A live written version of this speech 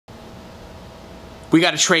We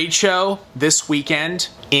got a trade show this weekend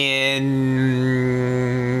in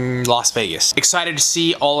Las Vegas. Excited to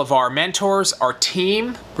see all of our mentors, our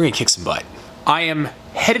team. We're gonna kick some butt. I am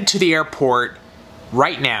headed to the airport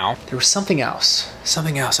right now. There was something else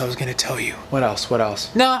I was gonna tell you. What else?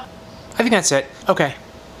 No, I think that's it. Okay.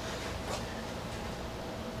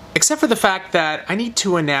 Except for the fact that I need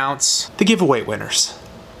to announce the giveaway winners.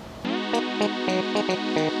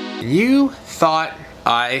 You thought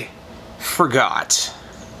I forgot.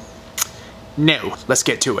 No, let's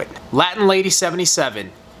get to it. Latin Lady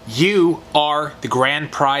 77, you are the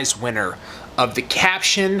grand prize winner of the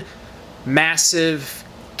Caption Massive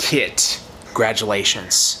Kit.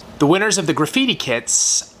 Congratulations. The winners of the graffiti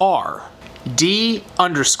kits are D_Lucky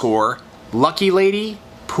Lady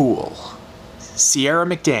Pool, Sierra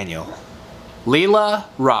McDaniel, Leila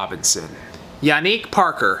Robinson, Yannick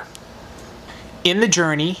Parker, In the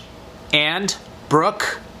Journey, and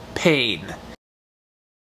Brooke Payne.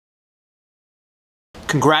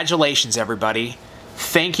 Congratulations, everybody.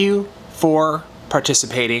 Thank you for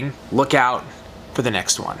participating. Look out for the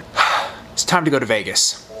next one. It's time to go to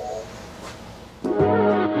Vegas.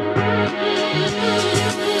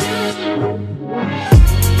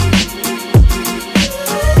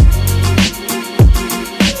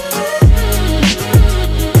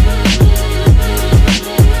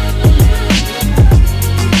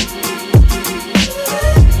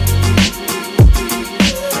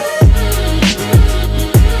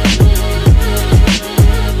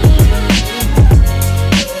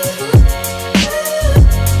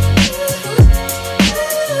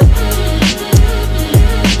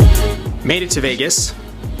 Made it to Vegas.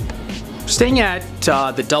 Staying at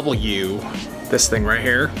the W, this thing right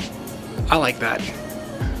here. I like that.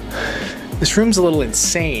 This room's a little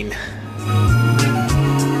insane.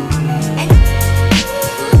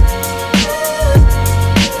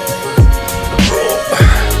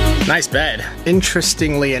 Nice bed.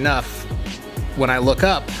 Interestingly enough, when I look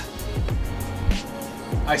up,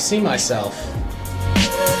 I see myself.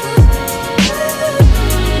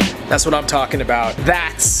 That's what I'm talking about.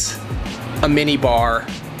 That's a mini bar.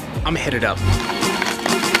 I'm gonna hit it up.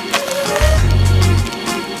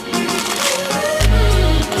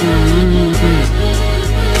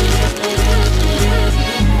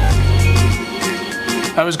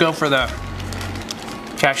 I always go for the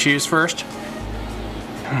cashews first.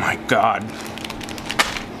 Oh my God.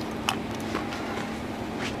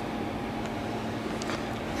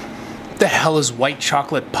 What the hell is white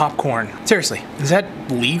chocolate popcorn? Seriously, is that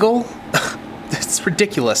legal? It's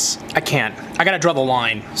ridiculous. I can't. I gotta draw the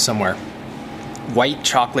line somewhere. White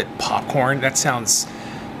chocolate popcorn? That sounds...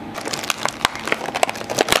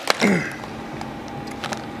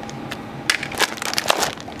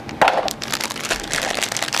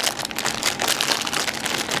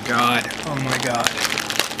 God. Oh my God.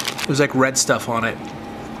 There's like red stuff on it.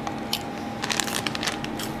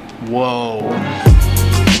 Whoa.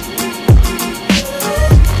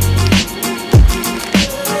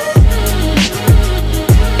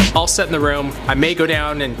 All set in the room. I may go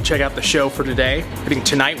down and check out the show for today. I think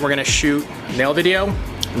tonight we're gonna shoot a nail video.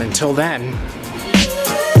 And until then,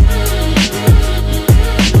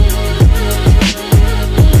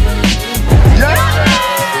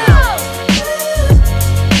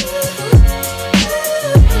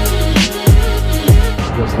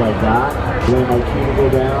 just like that. Then my key will go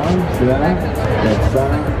down. See that? That's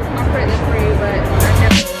that. I'll print this for you, but I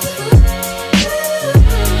never...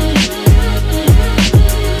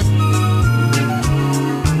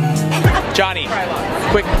 Johnny,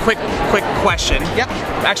 quick question. Yep.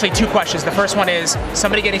 Actually, two questions. The first one is,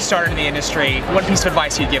 somebody getting started in the industry, what piece of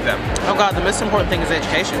advice you'd give them? Oh God, the most important thing is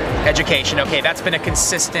education. Education, okay, that's been a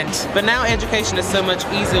consistent... But now education is so much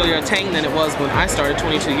easier to attain than it was when I started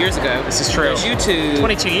 22 years ago. This is true. There's YouTube.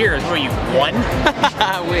 22 years, what are you, one?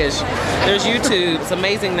 I wish. There's YouTube. It's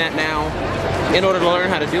amazing that now, in order to learn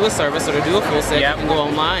how to do a service or to do a full set, Yep. you can go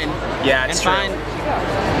online Yeah, it's and find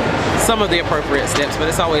some of the appropriate steps, but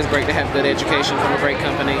it's always great to have good education from a great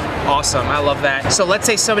company. Awesome, I love that. So let's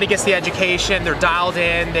say somebody gets the education, they're dialed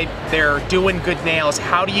in, they're doing good nails.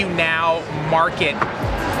 How do you now market?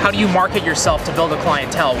 How do you market yourself to build a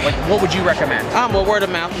clientele? Like, what would you recommend? Well, word of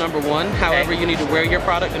mouth, number one. However, you need to wear your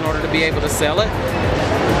product in order to be able to sell it.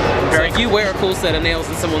 So if you wear a cool set of nails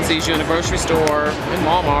and someone sees you in a grocery store, in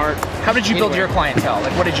Walmart. How did you build your clientele?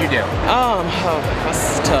 Like, what did you do? Oh,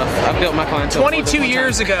 that's tough. I built my clientele 22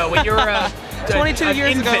 years ago when you were 22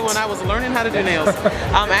 years infant. ago when I was learning how to do nails.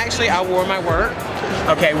 Actually, I wore my work.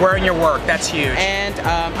 Okay, wearing your work, that's huge. And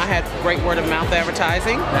I had great word of mouth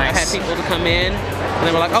advertising. Nice. I had people to come in And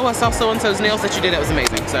they were like, oh, I saw so-and-so's nails that you did. That was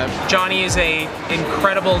amazing. So Johnny is a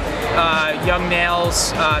incredible young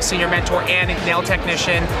nails senior mentor and nail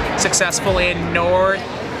technician, successful in North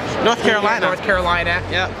Carolina.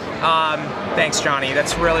 Yep. Thanks, Johnny.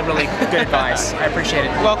 That's really, really good advice. I appreciate it.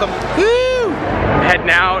 Welcome. Woo! Heading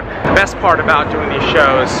out. The best part about doing these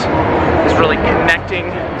shows is really connecting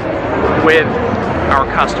with our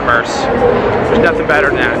customers. There's nothing better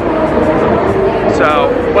than that.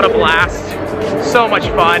 So, what a blast. So much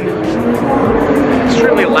fun.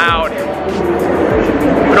 Extremely loud.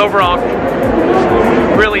 But overall,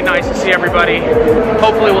 really nice to see everybody.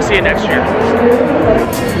 Hopefully we'll see you next year.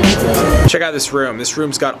 Check out this room. This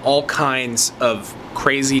room's got all kinds of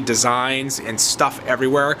crazy designs and stuff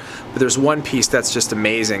everywhere, but there's one piece that's just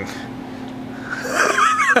amazing.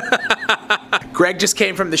 Greg just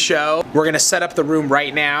came from the show. We're gonna set up the room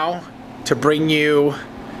right now to bring you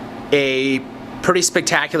a pretty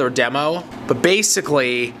spectacular demo, but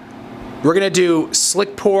basically we're gonna do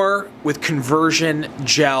Slickpour with conversion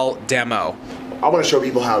gel demo. I want to show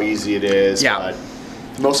people how easy it is, Yeah. but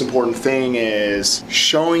the most important thing is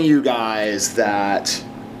showing you guys that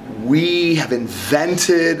we have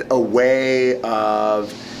invented a way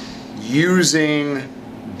of using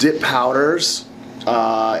dip powders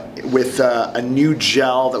with a new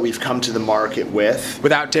gel that we've come to the market with.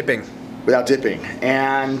 Without dipping. Without dipping.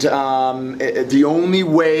 And the only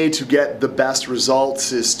way to get the best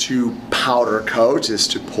results is to powder coat, is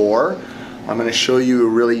to pour. I'm going to show you a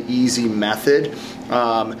really easy method.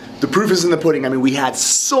 The proof is in the pudding. I mean, we had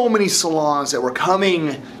so many salons that were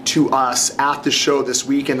coming to us at the show this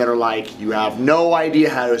weekend that are like, you have no idea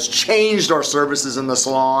how it's changed our services in the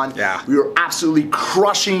salon. Yeah. We were absolutely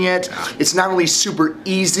crushing it. Yeah. It's not only super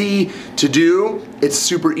easy to do, it's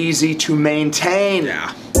super easy to maintain.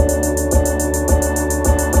 Yeah.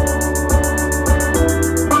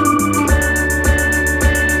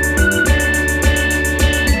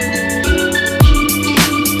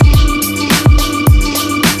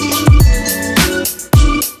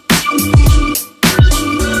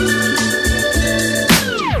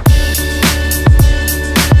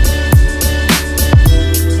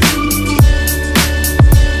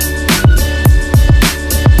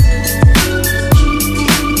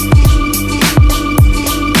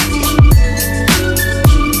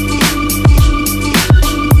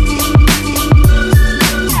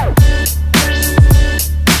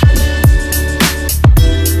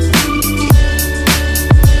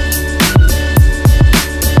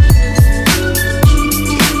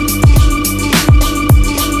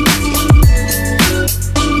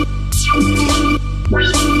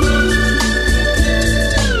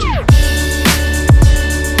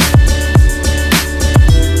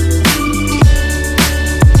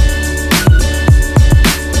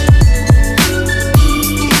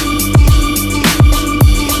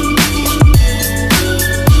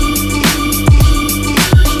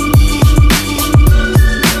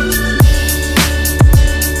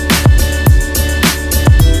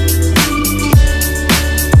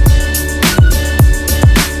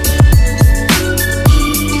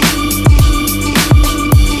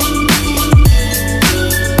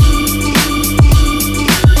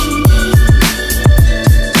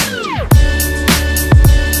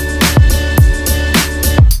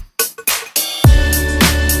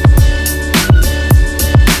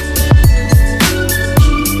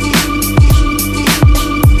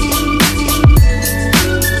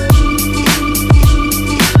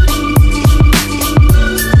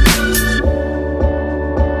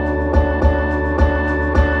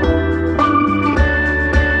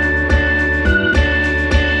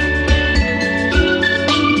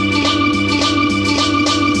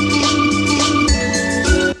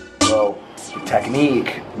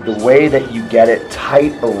 technique, the way that you get it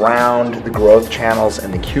tight around the growth channels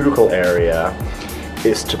and the cuticle area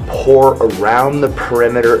is to pour around the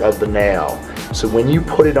perimeter of the nail. So when you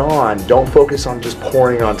put it on, don't focus on just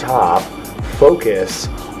pouring on top, focus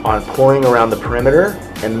on pouring around the perimeter,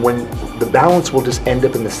 and when the balance will just end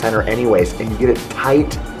up in the center anyways, and you get it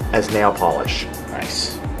tight as nail polish.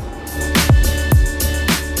 Nice.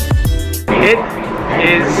 It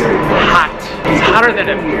is hot. It's hotter than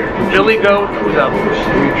a billy goat with a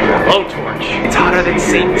blowtorch. It's hotter than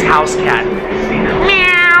Satan's house cat.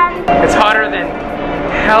 Meow. It's hotter than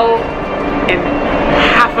hell in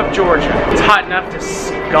half of Georgia. It's hot enough to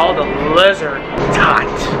scald a lizard. It's hot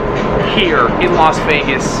here in Las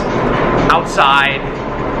Vegas. Outside.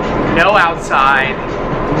 No outside.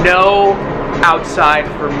 No outside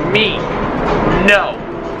for me. No.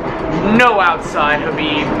 No outside,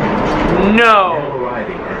 Habib. No.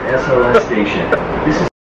 Arriving at SLS station. This is